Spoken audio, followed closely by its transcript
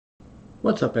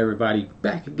What's up, everybody?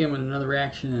 Back again with another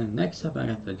reaction, and next up I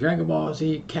got the Dragon Ball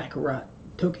Z Kakarot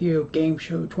Tokyo Game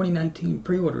Show 2019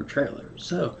 pre-order trailer.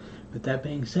 So, with that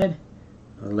being said,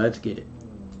 let's get it.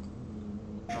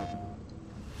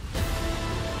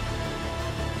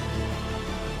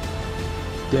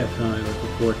 Definitely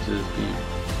looking forward to this game,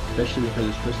 especially because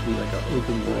it's supposed to be like an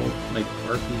open world, like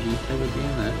RPG type of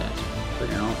game. That's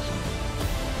freaking awesome.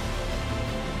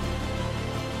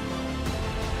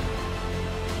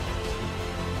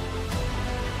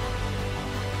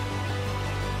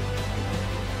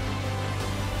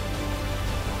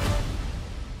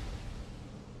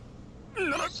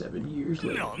 Seven years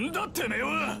later. なんだってめえ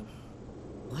は。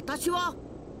私は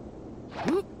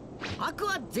悪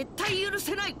は絶対許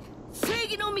せない正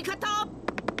義の味方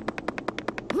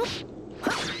グレ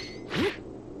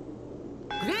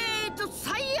ート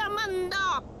サイヤマン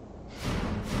だ。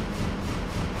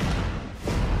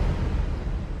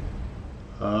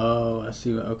 Oh, I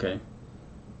see what, okay.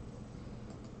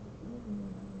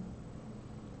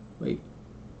 Wait,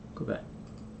 go back.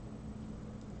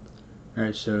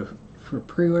 Alright, so for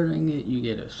pre-ordering it, you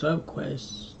get a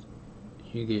sub-quest,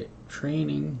 you get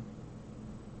training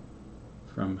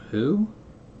from who?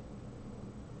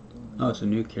 Oh, it's a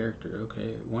new character,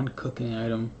 okay. One cooking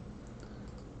item,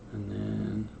 and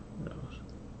then, what else?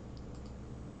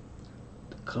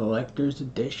 The collector's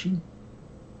edition?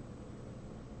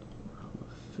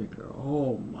 Figure,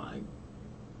 oh my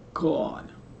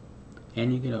god.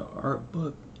 And you get an art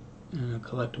book and a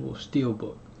collectible steel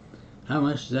book. How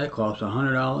much does that cost?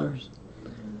 $100? Oh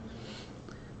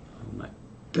my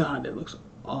god, it looks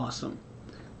awesome.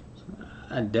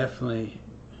 I definitely,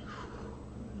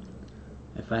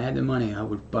 if I had the money, I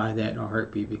would buy that in a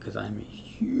heartbeat because I'm a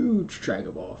huge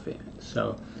Dragon Ball fan.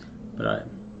 So,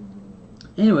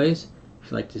 anyways,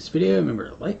 if you like this video, remember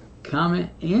to like, comment,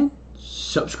 and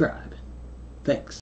subscribe. Thanks.